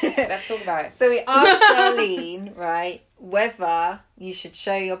 Let's talk about it. So we asked Charlene, right, whether you should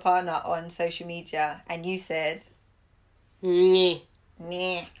show your partner on social media, and you said, Nyeh.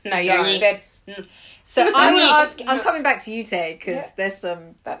 nah. No, you actually said, So I will ask. I'm coming back to you, Tay, because Yeah. there's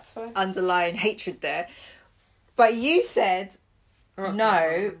some that's fine. underlying hatred there. But you said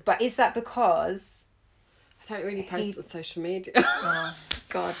no. But is that because? I don't really post on social media. Oh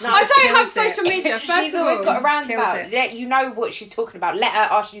God, she I just don't have kills it. social media. First She's of always all. got a Killed roundabout. it. Let you know what she's talking about. Let her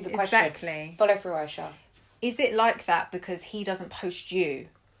ask you the question. Exactly. Follow through, Aisha. Is it like that because he doesn't post you?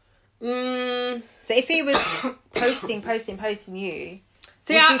 Mm, So if he was posting you,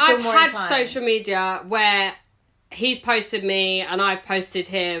 see, would you feel I've more had inclined? social media where he's posted me and I've posted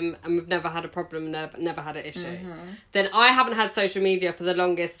him and we've never had a problem, never had an issue. Mm-hmm. Then I haven't had social media for the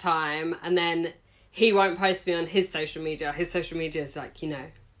longest time, and then he won't post me on his social media. His social media is like, you know,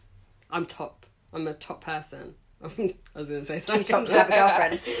 I'm top. I'm a top person. I was going to say Too something. top to have a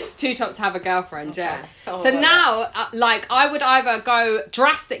girlfriend. Too top to have a girlfriend, yeah. Oh, So my now, like, I would either go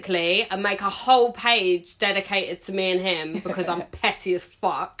drastically and make a whole page dedicated to me and him because I'm petty as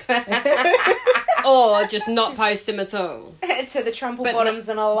fuck, or just not post him at all. To the trample But bottoms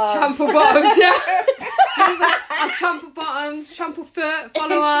and all that. Trample bottoms, yeah. Our trample bottoms, trample foot,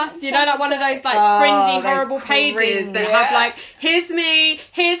 follow us. You know, like one of those like cringy, those horrible pages cringe. that have like, here's me,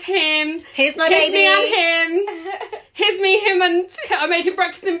 here's him, Here's my here's baby. me and him, here's me, him, and I made him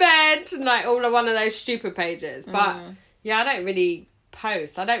breakfast in bed, and like all of one of those stupid pages. But yeah, I don't really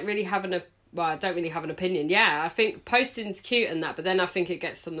post. I don't really have I don't really have an opinion. Yeah, I think posting's cute and that, but then I think it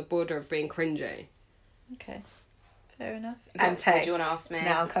gets on the border of being cringy. Okay. Fair enough. What And do Tay, you want to ask me?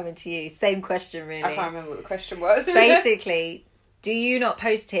 now I'm coming to you. Same question, really. I can't remember what the question was. Basically, do you not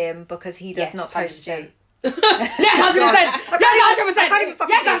post him because he does Yes, not post 100%. you? Yes, 100%. Yes, 100%. I can't even fucking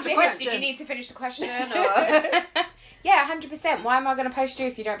Yes, finish the 100%. question. Did you need to finish the question? Or? Yeah, 100%. Why am I going to post you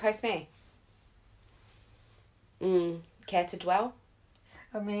if you don't post me? Care to dwell?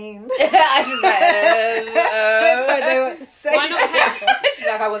 I mean, I just like, I don't know what to say. Why not take she's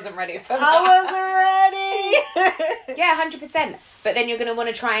like, I wasn't ready for that. I wasn't ready. Yeah, 100%. But then you're going to want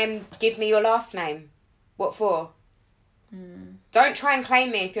to try and give me your last name. What for? Don't try and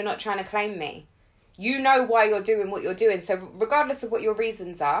claim me if you're not trying to claim me. You know why you're doing what you're doing. So regardless of what your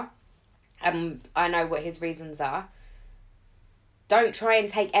reasons are, I know what his reasons are, don't try and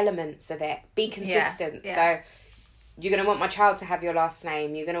take elements of it. Be consistent. Yeah. So you're going to want my child to have your last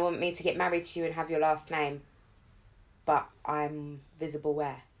name. You're going to want me to get married to you and have your last name. But I'm visible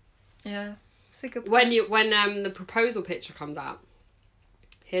where? Yeah, it's a good point. when the proposal picture comes out,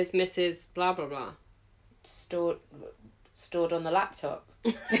 here's Mrs. blah blah blah. Stored on the laptop.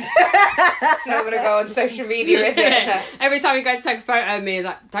 It's not going to go on social media, is it? Every time you go to take a photo of me, it's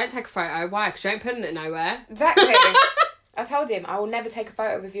like, don't take a photo. Why? Because you ain't putting it nowhere. Exactly. I told him, I will never take a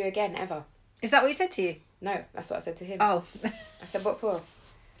photo with you again, ever. Is that what he said to you? No, that's what I said to him. Oh. I said, what for?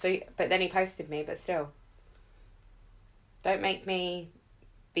 But then he posted me, but still. Don't make me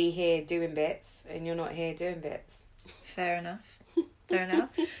be here doing bits and you're not here doing bits. Fair enough. Fair enough.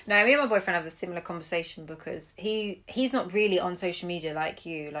 No, me and my boyfriend have a similar conversation because he's not really on social media like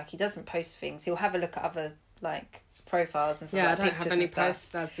you. Like, he doesn't post things. He'll have a look at other, like, profiles and stuff. Yeah, like I don't pictures have any and stuff,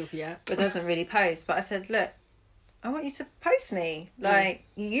 posts as of yet. but doesn't really post. But I said, look, I want you to post me. Like,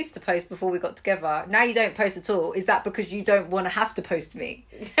 you used to post before we got together. Now you don't post at all. Is that because you don't want to have to post me?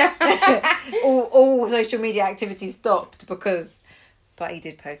 all social media activities stopped because... But he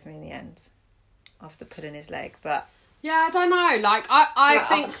did post me in the end. After pulling his leg. But... Yeah, I don't know. Like, I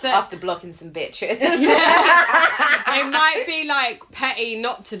think that... After blocking some bitches. it might be, like, petty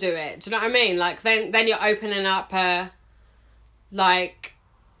not to do it. Do you know what I mean? Like, then you're opening up a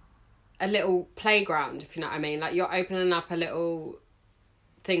little playground, if you know what I mean. Like, you're opening up a little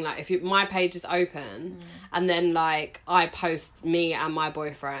thing. Like, if my page is open and then, like, I post me and my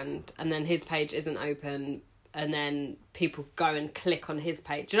boyfriend and then his page isn't open and then people go and click on his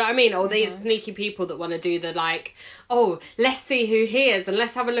page. Do you know what I mean? All these sneaky people that want to do the, like, oh, let's see who he is and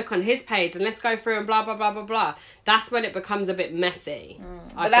let's have a look on his page and let's go through and blah, blah, blah, blah, blah. That's when it becomes a bit messy.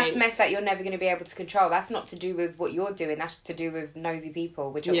 But that's mess that you're never going to be able to control. That's not to do with what you're doing. That's to do with nosy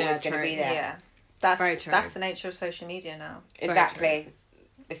people, which are always going to true. be there. Yeah. That's Very true. That's the nature of social media now. Exactly.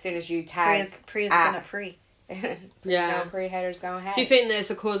 As soon as you tag... Pre is gonna pre. Yeah. Pre-headers go ahead. Do you think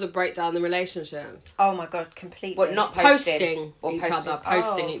there's a cause of breakdown in the relationships? Oh my god, completely. What, not posting? Posting each other.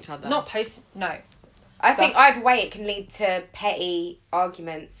 Posting each other. Not post. No. I think either way it can lead to petty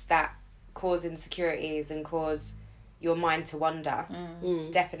arguments that cause insecurities and cause your mind to wander.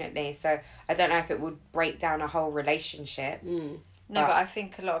 Definitely. So I don't know if it would break down a whole relationship. No, but I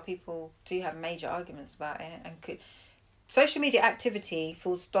think a lot of people do have major arguments about it, and social media activity,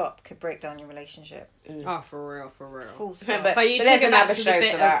 full stop, could break down your relationship. Oh, for real. Full stop. But But you there's took it back another to show the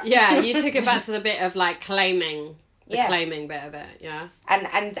bit for that. you took it back to the bit of, like, claiming. The Yeah. claiming bit of it, yeah.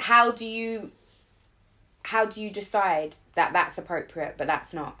 And how do you decide that that's appropriate but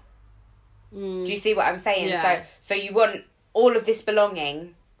that's not? Do you see what I'm saying? Yeah. So you want all of this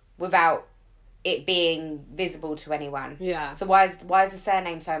belonging without it being visible to anyone. Yeah. So why is the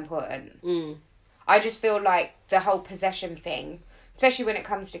surname so important? I just feel like the whole possession thing, especially when it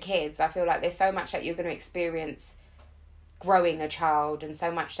comes to kids, I feel like there's so much that you're going to experience growing a child and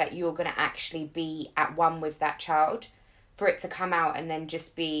so much that you're going to actually be at one with that child for it to come out and then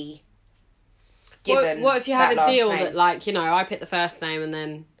just be given. What if you had that a deal last name? that, like, you know, I pick the first name and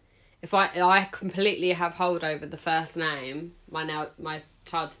then if I completely have hold over the first name, my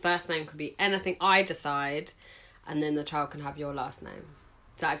child's first name could be anything I decide, and then the child can have your last name.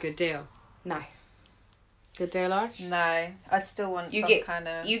 Is that a good deal? No. Good deal, Ash? No, I still want You some get kind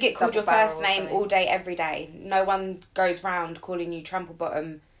of. you get called your double barrel first or name something. all day, every day. No one goes round calling you Trample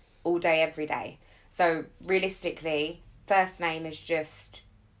Bottom all day, every day. So realistically, first name is just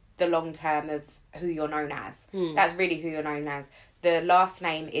the long term of who you're known as. That's really who you're known as. The last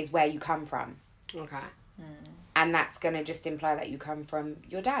name is where you come from. Okay. And that's going to just imply that you come from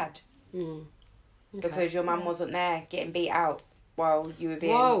your dad. Because your mum wasn't there getting beat out while you were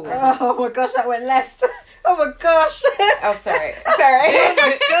being... Whoa. Oh my gosh, that went left. Oh my gosh. Oh, sorry. Sorry.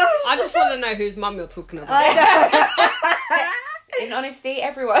 I just want to know whose mum you're talking about. In honesty,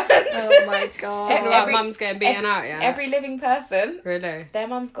 everyone. Oh my god. Talking about every- mum's getting beaten out, yeah? Every living person, Really? their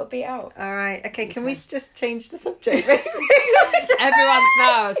mum's got beat out. All right. Okay. Can we just change the subject? Everyone's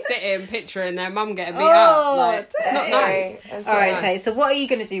now sitting, picturing their mum getting beat Oh, out. Like, it's not okay. nice. That's All right, not Tay. So, what are you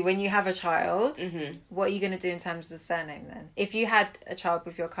going to do when you have a child? Mhm. What are you going to do in terms of the surname then? If you had a child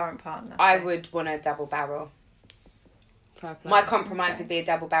with your current partner, I say. would want a double barrel. Fair play. My compromise would be a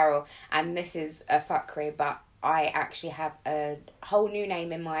double barrel, and this is a fuckery, but I actually have a whole new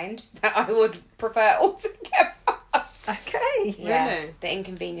name in mind that I would prefer altogether. Okay. Yeah. Really? The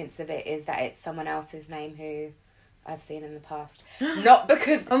inconvenience of it is that it's someone else's name who I've seen in the past. Not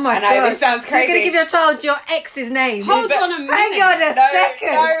because... Oh my I know, god. this sounds So you're crazy. going to give your child your ex's name? Hold But- on a minute. Hang on a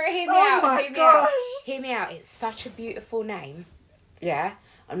second. No, hear me Oh out. my Hear me gosh. out. Hear me out. It's such a beautiful name. Yeah.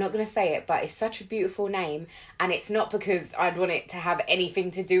 I'm not going to say it, but it's such a beautiful name. And it's not because I'd want it to have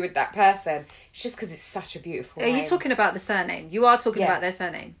anything to do with that person. It's just because it's such a beautiful Are name. you talking about the surname? You are talking Yeah. about their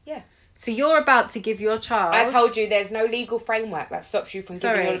surname. Yeah. So you're about to give your child. I told you there's no legal framework that stops you from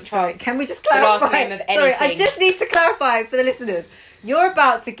giving your Sorry. child... Can we just the last clarify? name of Sorry, I anything. just need to clarify for the listeners. You're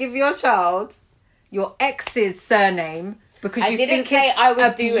about to give your child your ex's surname because I you didn't think say it's I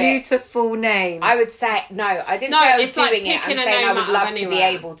would a do it. beautiful name. I would say... No, I didn't No, say I was it's like doing it. I'm picking a saying I name would out of love to be anywhere.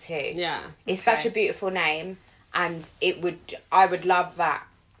 able to. Yeah. It's Okay. such a beautiful name, and I would love that.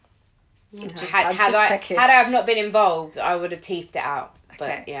 I'm just Had checking. I have not been involved, I would have teethed it out. But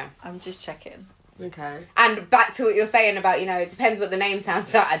Okay. yeah. I'm just checking. Okay. And back to what you're saying about, it depends what the name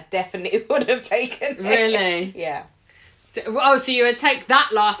sounds like, I definitely would have taken it. Really? Yeah. So you would take that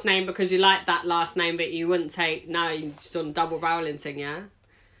last name because you like that last name, but you wouldn't take... No, you just on double barreling thing, yeah?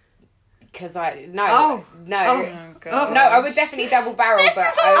 Because no. Oh. No. Oh, God. No, I would definitely double barrel, but...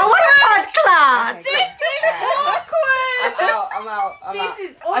 I want a class. Okay. This awkward. I'm out. This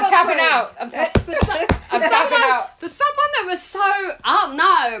is I'm tapping awkward. out. I'm tapping out. For someone that was so... Oh,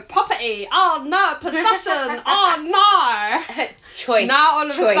 no. Property. Oh, no. Possession. Oh, no. Choice. Now all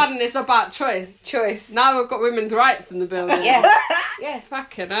of Choice. a sudden it's about choice. Choice. Now we've got women's rights in the building. Yes. Yes.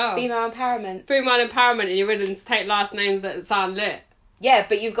 Fucking hell. Female empowerment. Female empowerment, and you're willing to take last names that sound lit. Yeah,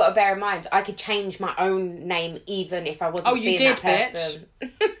 but you've got to bear in mind, I could change my own name even if I wasn't Oh, you seeing did, that person.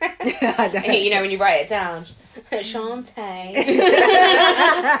 I know. When you write it down. Shantae.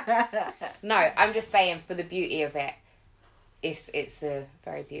 No, I'm just saying for the beauty of it, it's a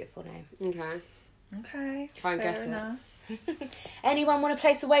very beautiful name. Okay. Okay. Try and fair guess it. enough. Anyone want to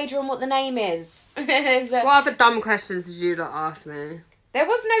place a wager on what the name is? What other dumb questions did you not ask me? There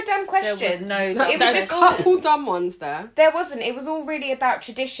was no dumb questions. no it dumb was There's just a all, couple dumb ones there. there wasn't. It was all really about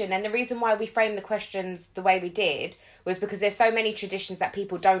tradition, and the reason why we framed the questions the way we did was because there's so many traditions that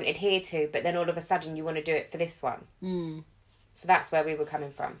people don't adhere to, but then all of a sudden you want to do it for this one. So that's where we were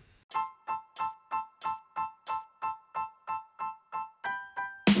coming from.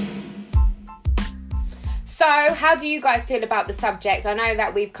 So, how do you guys feel about the subject? I know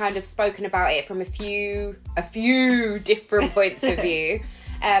that we've kind of spoken about it from a few different points of view.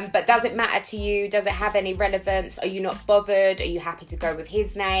 But does it matter to you? Does it have any relevance? Are you not bothered? Are you happy to go with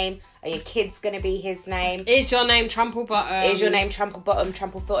his name? Are your kids going to be his name? Is your name Trample Bottom? Is your name Trample Bottom,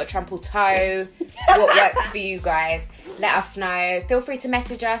 Trample Foot, or Trample Toe? What works for you guys? Let us know. Feel free to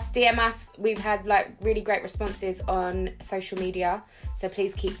message us, DM us. We've had really great responses on social media, so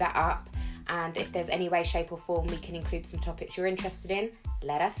please keep that up. And if there's any way, shape or form we can include some topics you're interested in,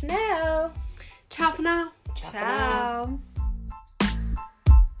 let us know. Ciao for now. Ciao for now. Ciao.